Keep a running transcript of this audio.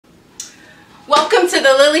Welcome to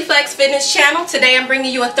the Lily Flex Fitness channel. Today I'm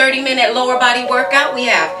bringing you a 30-minute lower body workout. We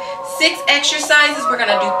have 6 exercises. We're going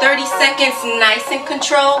to do 30 seconds nice and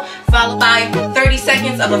controlled, followed by 30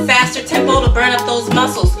 seconds of a faster tempo to burn up those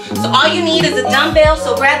muscles. So all you need is a dumbbell.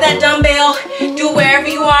 So grab that dumbbell, do it wherever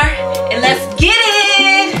you are, and let's get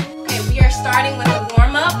it. Okay, we are starting with a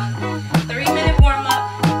warm-up, 3-minute warm-up.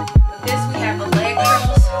 With this we have the leg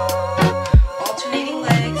curls, alternating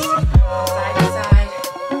legs, side to side.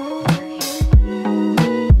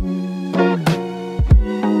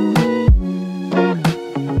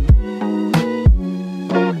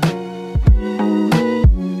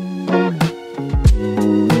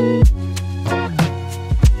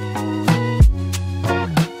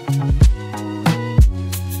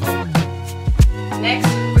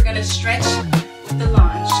 Next, we're going to stretch with the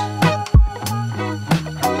lunge.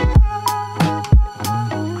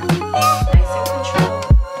 Nice and controlled.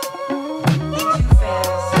 Not too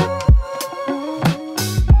fast. If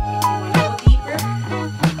you want to go deeper, go deeper.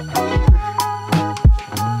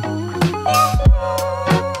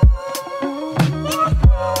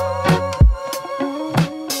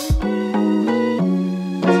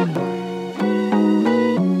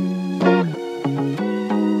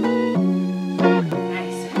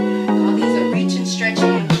 Stretch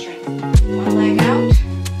hamstrings. One leg out,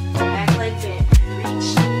 back leg bent.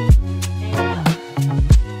 Reach and up.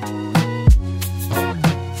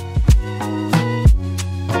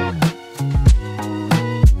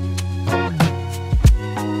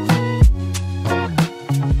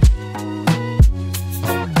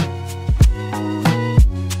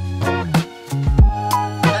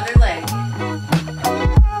 Other leg.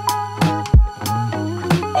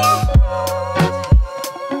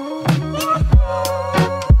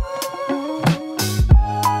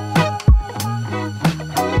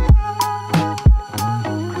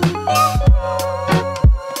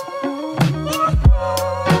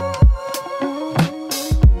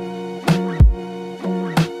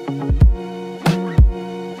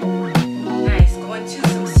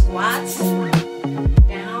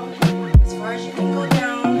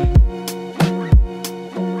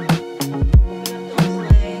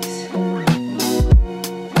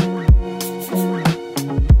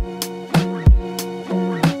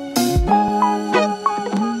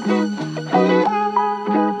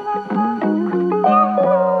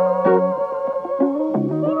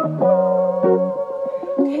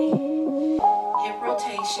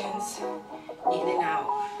 Rotations in and out.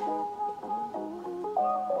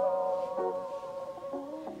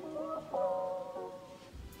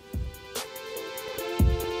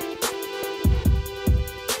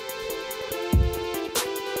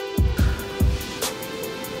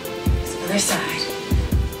 Other side.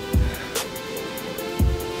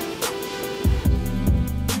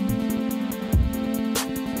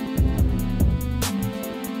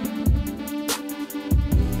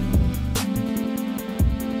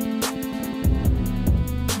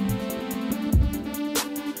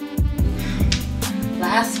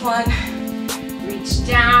 Last one, reach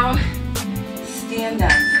down, stand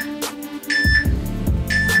up.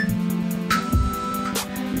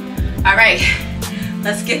 All right,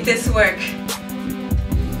 let's get this work.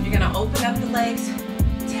 You're gonna open up the legs,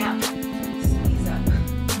 tap, squeeze up,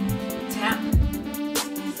 tap,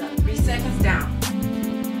 squeeze up. 3 seconds down.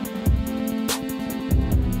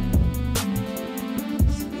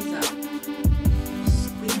 Squeeze up,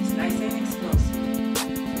 squeeze, nice and explosive.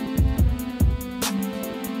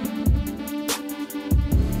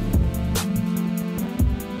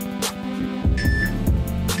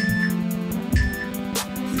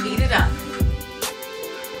 Up.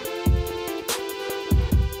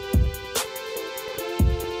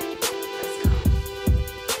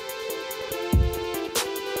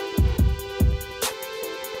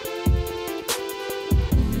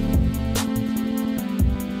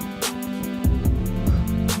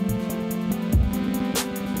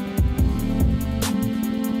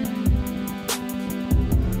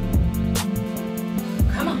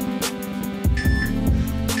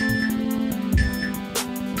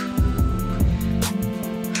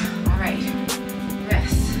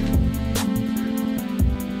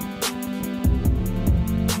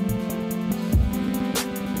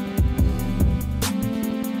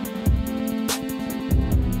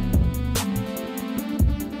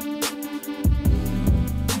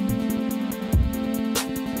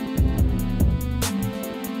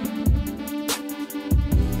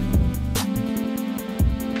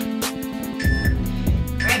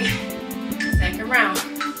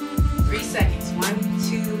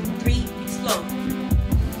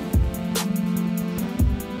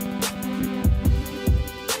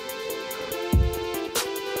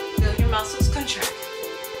 contract.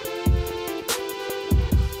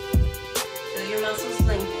 Feel your muscles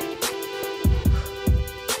lengthen.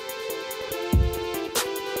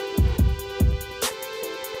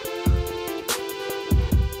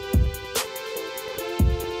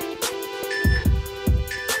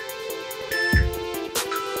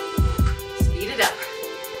 Speed it up.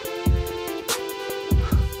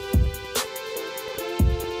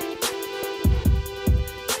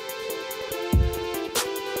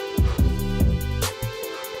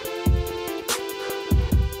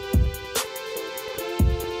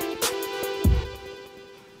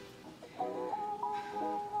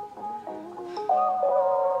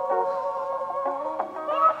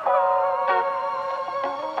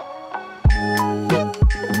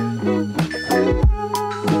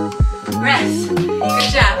 Rest.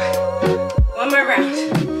 Good job. One more round.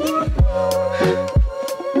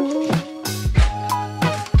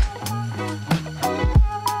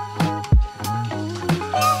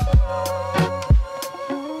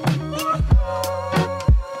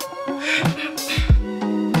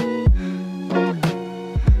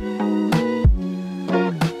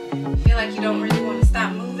 Feel like you don't really want to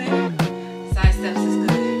stop moving? Side steps is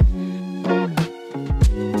good.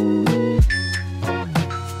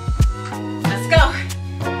 Let's go.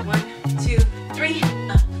 1, 2, 3,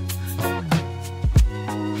 up.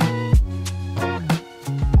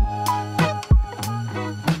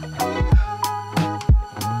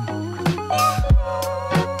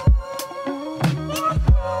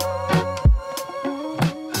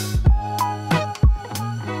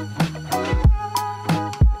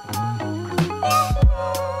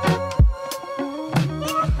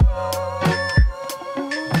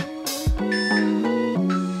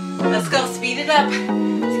 Let's go, speed it up.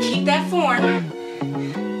 Let's keep that form.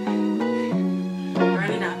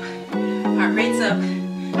 Burn it up. Heart rate's up.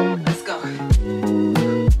 Let's go.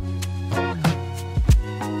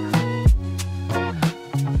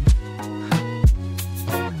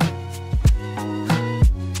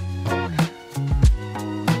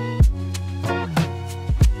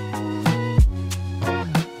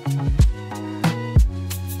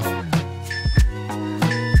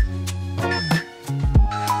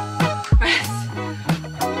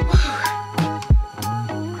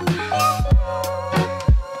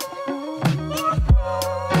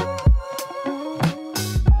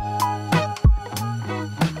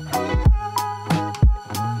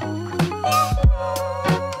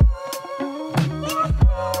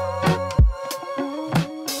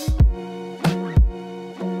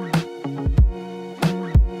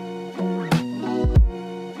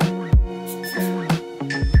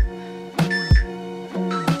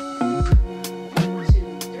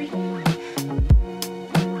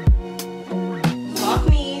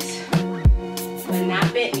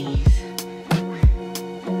 Bent knees.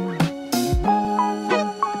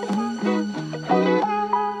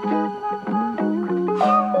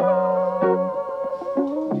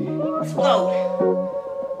 Explode.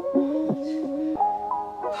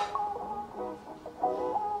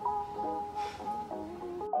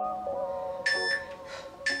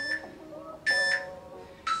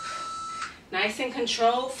 Nice and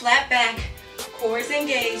controlled, flat back, core is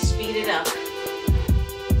engaged, speed it up.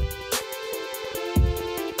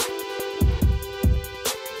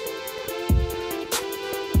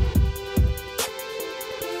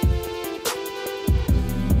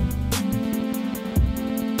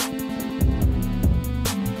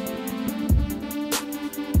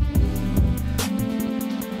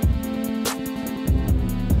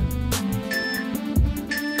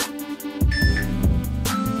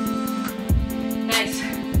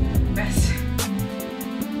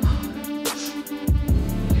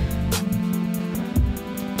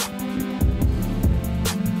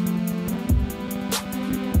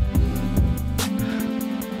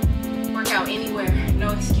 Anywhere, no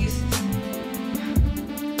excuses.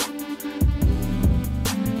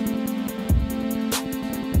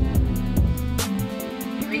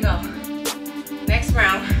 Here we go. Next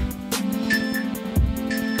round.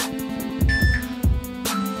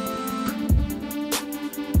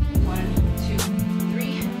 One, two,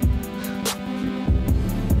 three.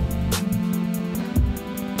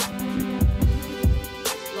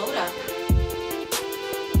 Load up.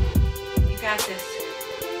 You got this.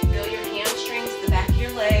 Feel your hamstrings, the back of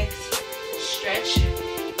your legs, stretch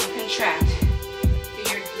and contract.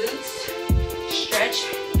 Feel your glutes, stretch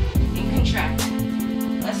and contract.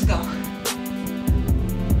 Let's go.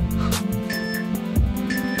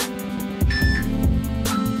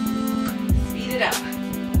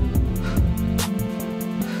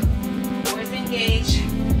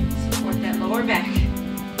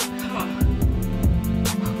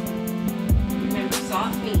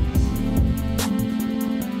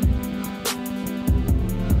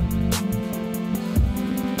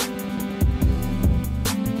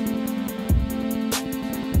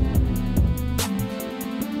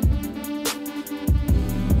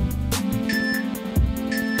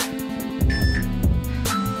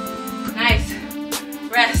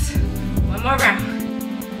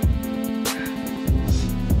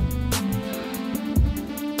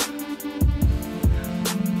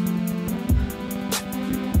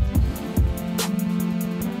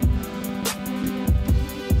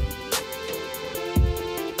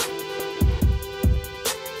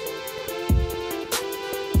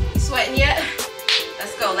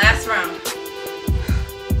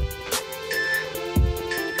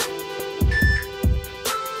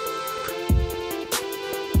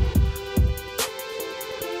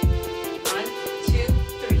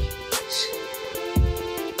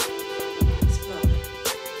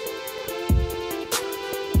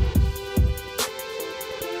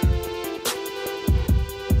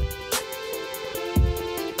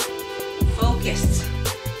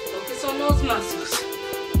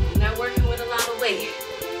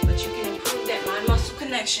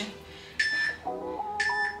 connection.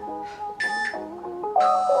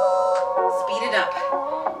 Speed it up.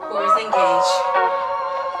 Core is engaged.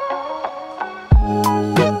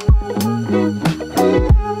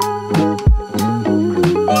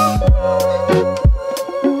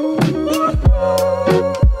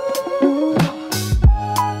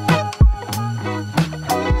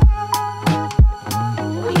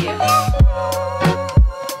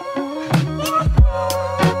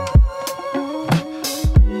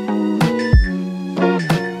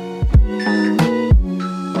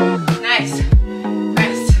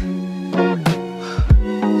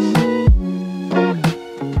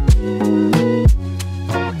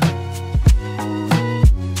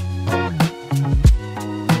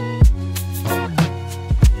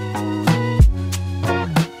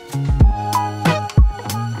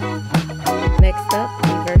 Next up,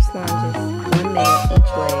 reverse lunges, 1 minute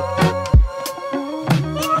each leg.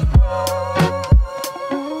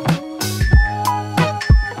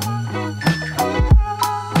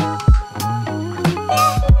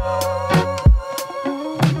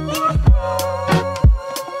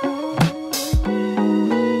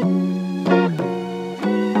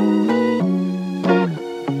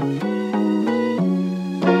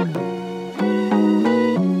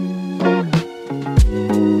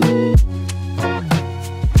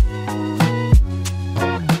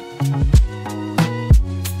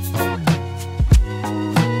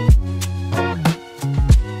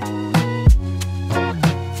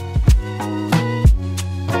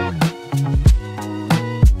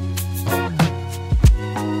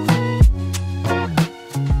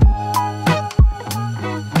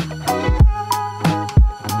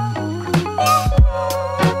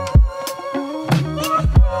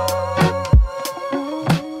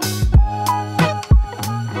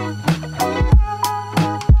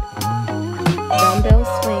 Dumbbell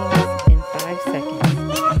swings in 5 seconds.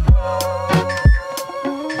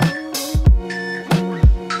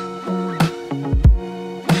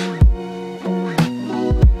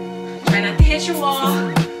 Try not to hit your wall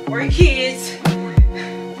or your kids.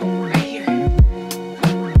 Right here.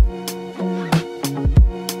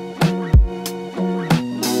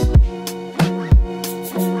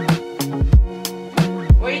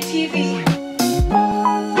 Or your TV.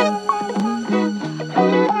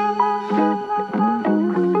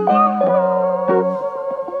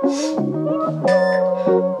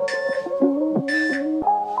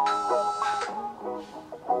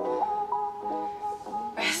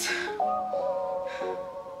 Rest.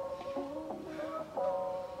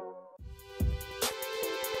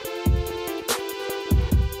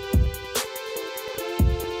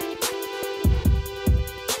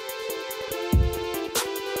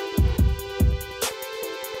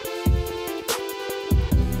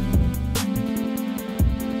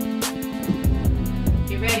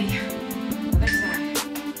 Get ready. Other side.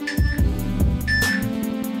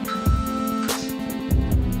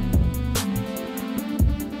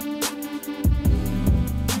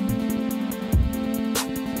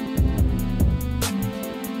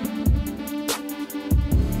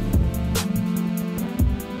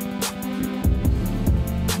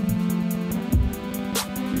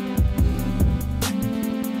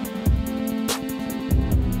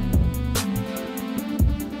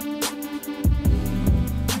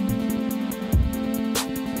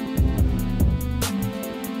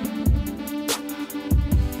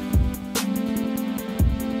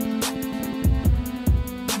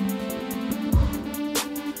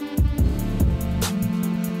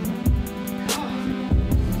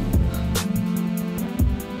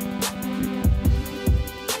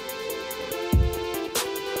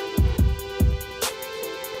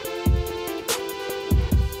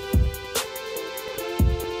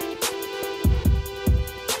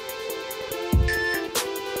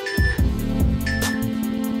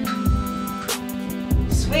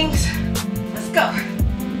 Swings. Let's go.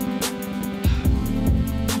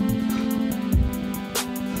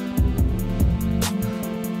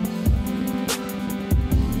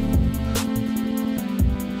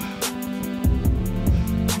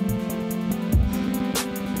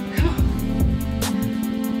 Come on.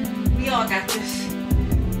 We all got this.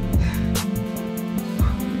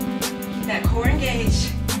 Keep that core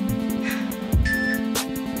engaged.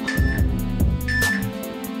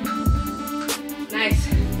 Nice.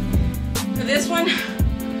 For this one,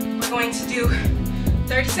 we're going to do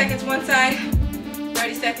 30 seconds one side,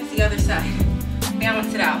 30 seconds the other side.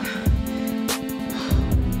 Balance it out.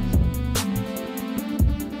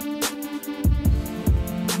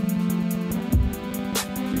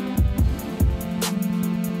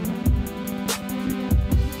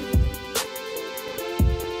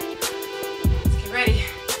 Let's get ready.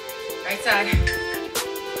 right side.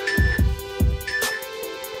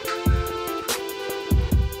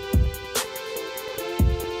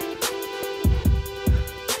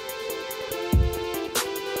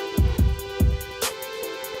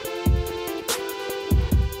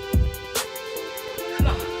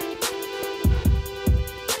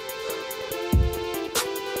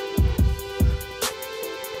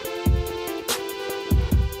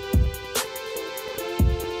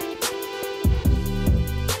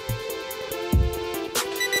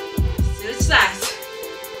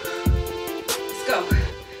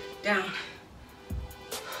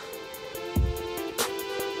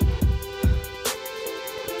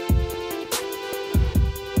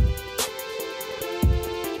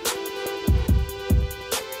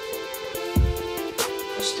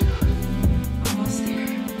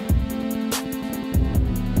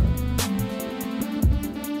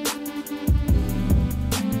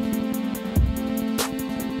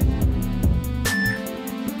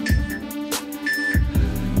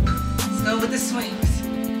 With the swings.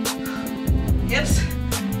 Hips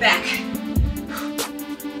back.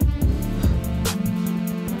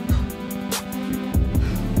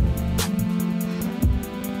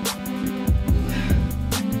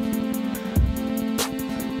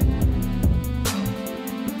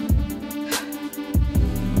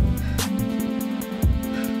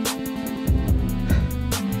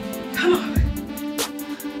 Come on.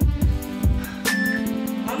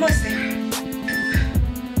 Almost there.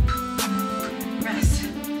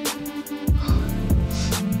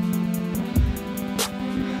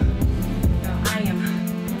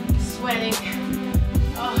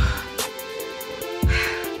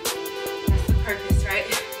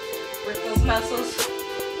 Muscles,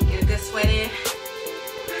 get a good sweat in.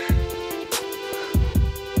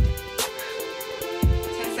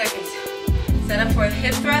 10 seconds. Set up for a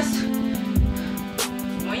hip thrust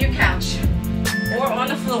on your couch or on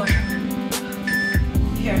the floor.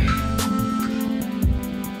 Here.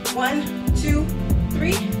 1, 2,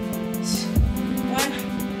 3. 1,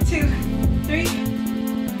 2, 3.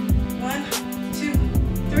 1, 2,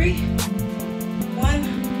 3. 1,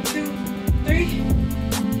 2, 3.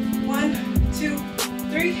 1, 2,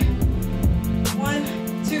 3. 1,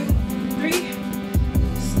 2, 3.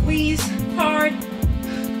 Squeeze hard.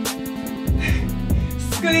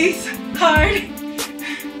 Squeeze hard.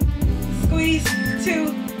 Squeeze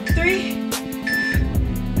 2, 3.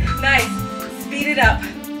 Nice. Speed it up.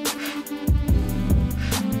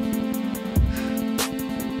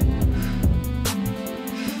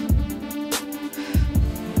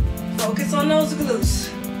 Focus on those glutes.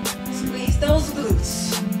 Squeeze those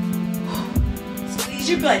glutes. Squeeze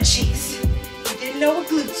your butt cheeks. You didn't know what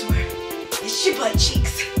glutes were. It's your butt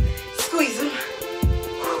cheeks. Squeeze them.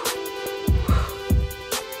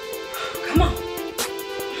 Come on.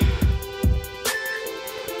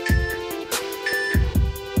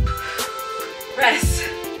 Rest.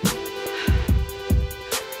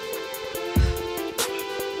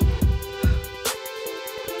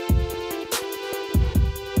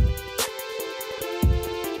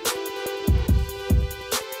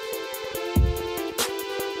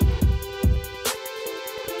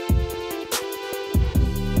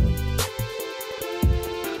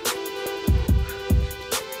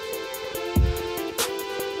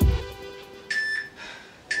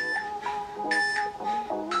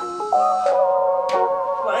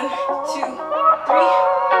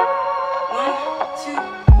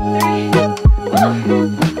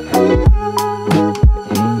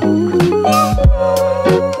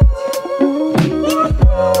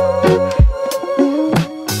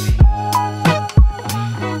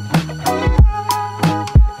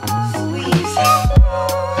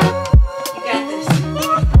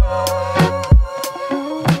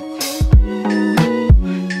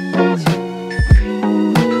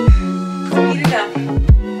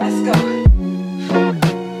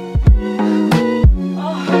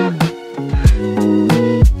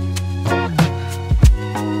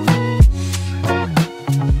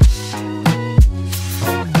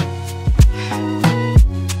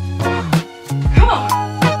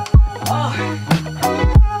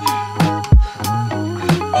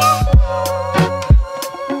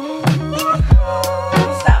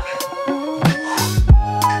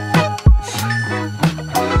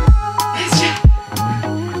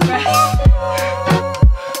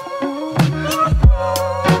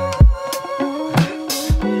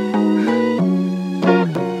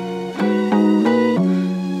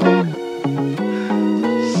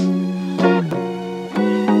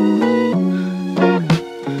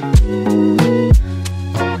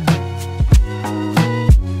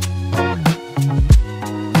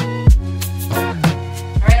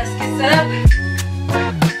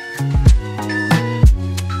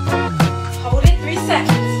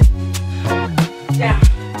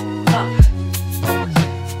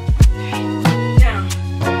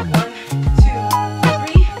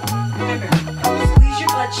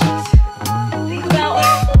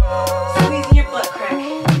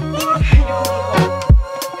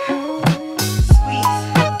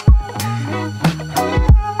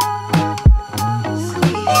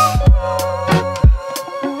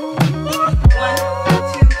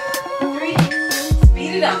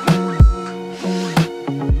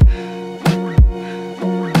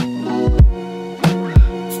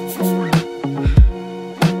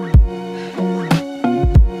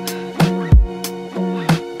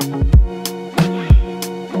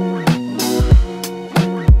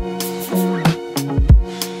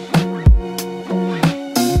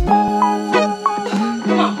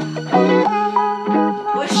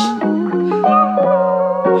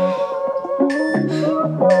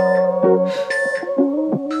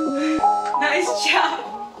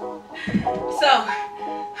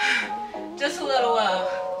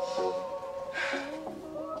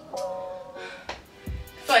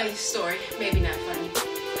 funny story. Maybe not funny.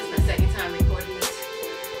 It's my second time recording this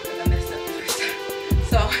because I messed up the first time.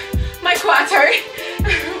 So my quads hurt.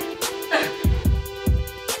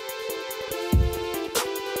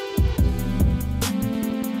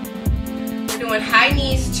 We're doing high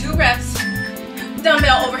knees, 2 reps,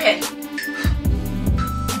 dumbbell overhead.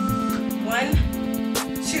 1,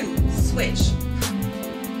 2, switch.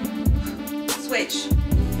 Switch.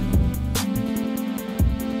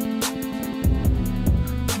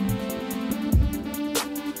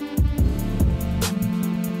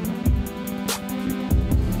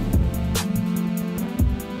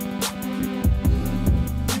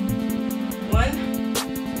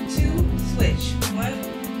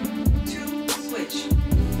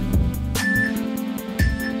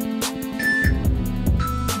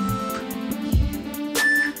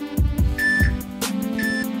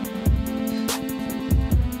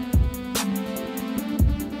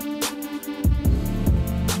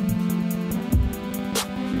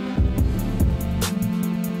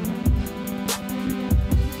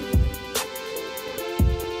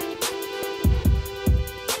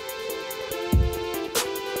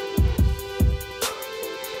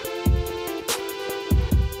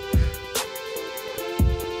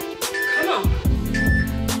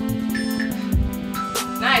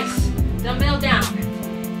 Dumbbell down,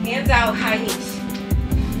 hands out, high knees.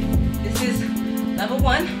 This is level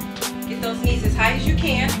 1. Get those knees as high as you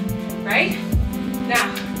can, right?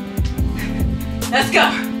 Now, let's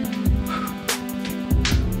go.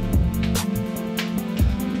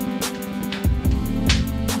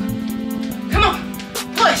 Come on,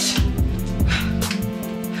 push.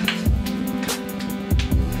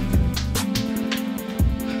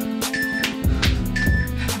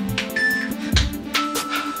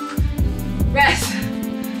 Rest.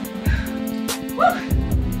 Woo.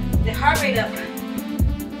 The heart rate up.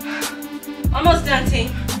 Almost done,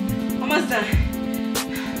 team. Almost done.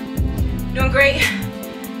 Doing great.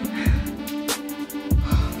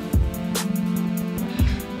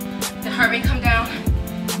 The heart rate come down.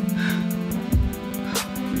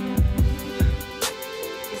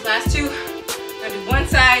 These last 2, I'm gonna do one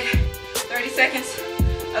side, 30 seconds,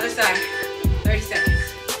 other side, 30 seconds.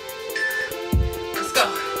 Let's go.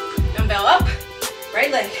 Dumbbell up,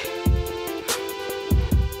 right leg.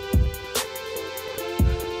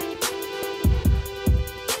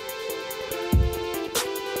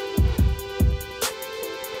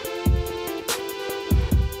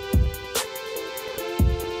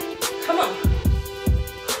 Come on.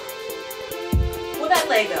 Pull that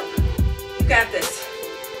leg up. You got this.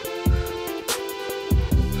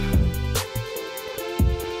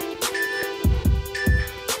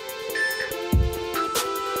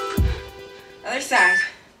 Other side.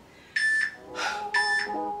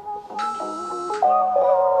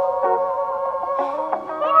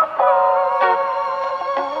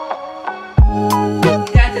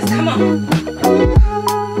 You got this, come on.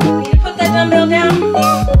 You need to put that dumbbell down.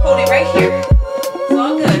 Hold it right here. It's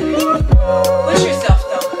all good. Push yourself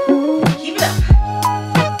though. Keep it up.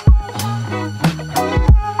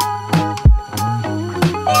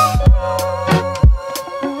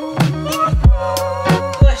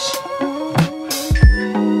 Push.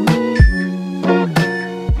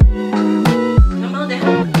 Dumbbell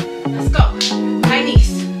down. Let's go. High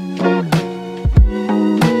knees.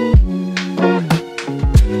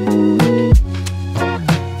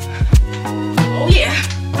 Oh yeah.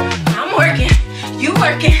 I'm working.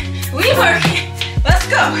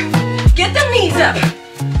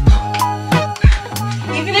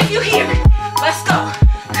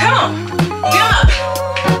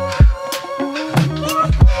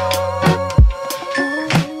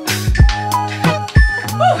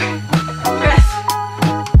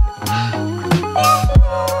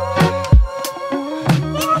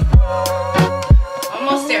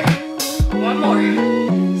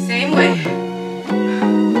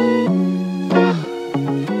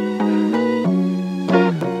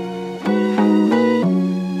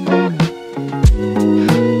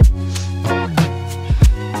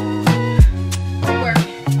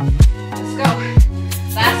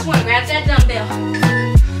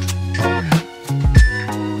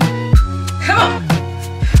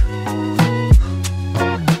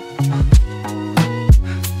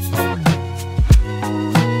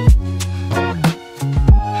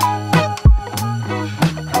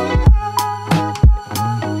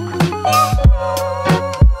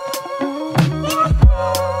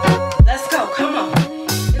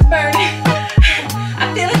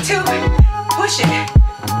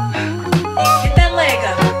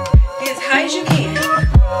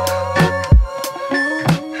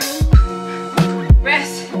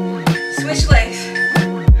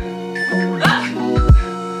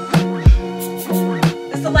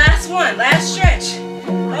 one, last stretch.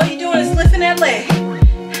 All you're doing is lifting that leg.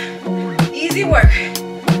 Easy work,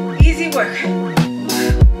 easy work.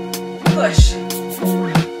 Push.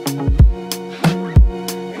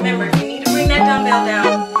 Remember, if you need to bring that dumbbell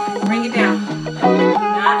down, bring it down. Do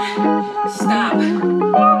not stop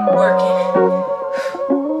working.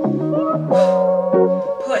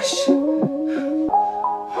 Push.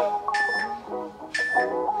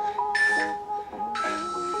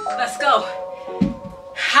 Let's go.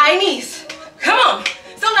 High knees. Come on.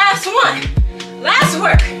 It's the last one. Last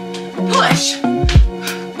work. Push.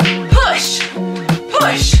 Push.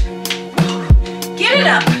 Push. Get it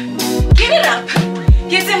up. Get it up.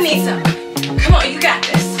 Get them knees up. Come on, you got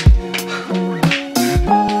this.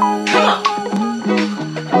 Come on.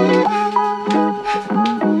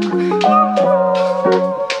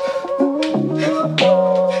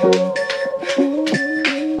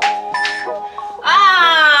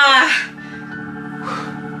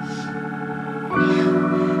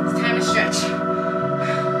 It's time to stretch.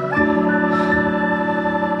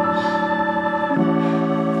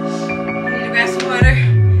 Grab some water.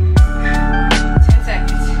 10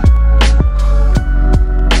 seconds.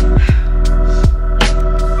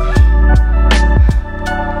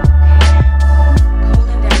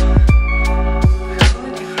 Cooling down. Cooling down.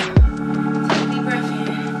 Take a deep breath in.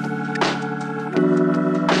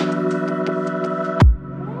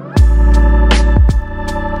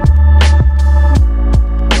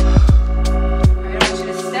 Alright, I want you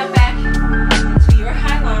to step back into your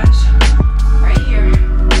high lunge. Right here.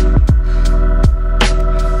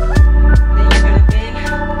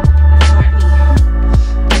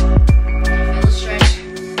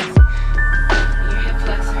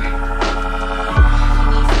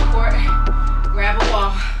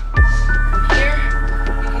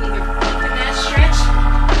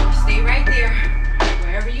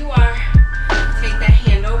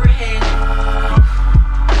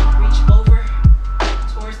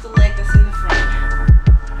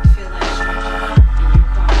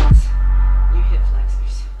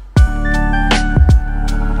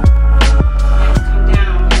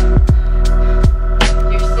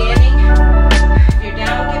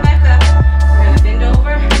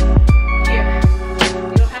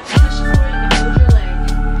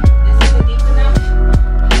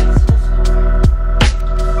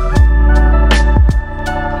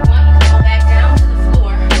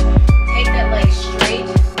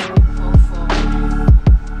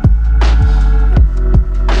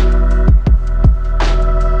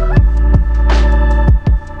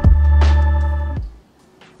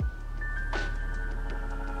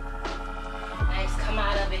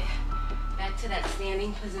 To that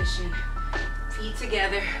standing position. Feet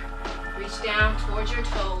together. Reach down towards your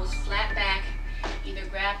toes, flat back. Either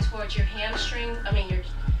grab towards your hamstring, your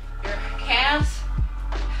calves.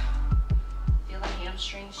 Feel a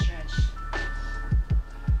hamstring stretch.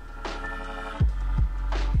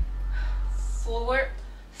 Forward,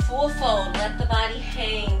 full fold. Let the body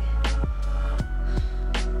hang.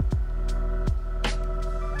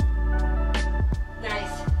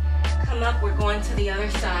 Nice. Come up, we're going to the other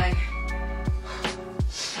side.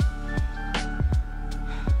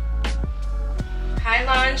 High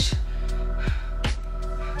lunge.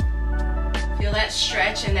 Feel that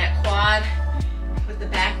stretch in that quad with the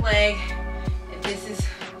back leg. If this is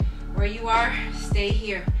where you are, stay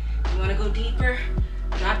here. You want to go deeper,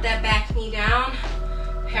 drop that back knee down.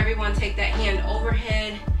 Everyone take that hand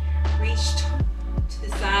overhead. Reach to the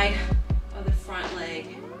side of the front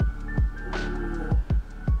leg.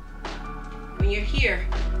 When you're here,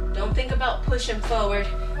 don't think about pushing forward.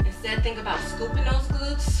 Instead, think about scooping those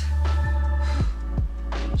glutes.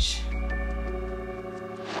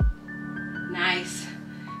 Nice.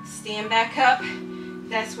 Stand back up.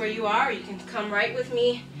 That's where you are. You can come right with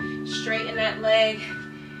me. Straighten that leg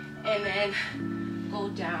and then go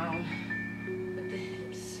down with the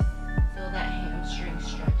hips. Feel that hamstring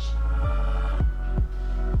stretch.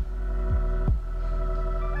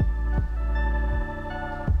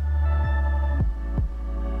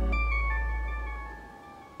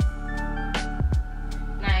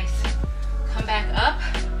 Nice. Come back up.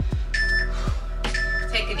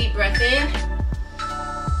 Take a deep breath in.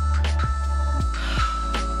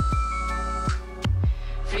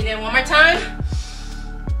 Breathe in one more time.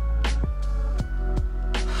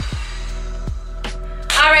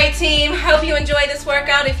 All right, team. Hope you enjoyed this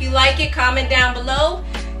workout. If you like it, comment down below.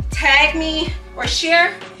 Tag me or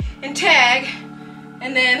share and tag.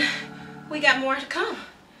 And then we got more to come.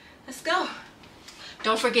 Let's go.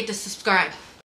 Don't forget to subscribe.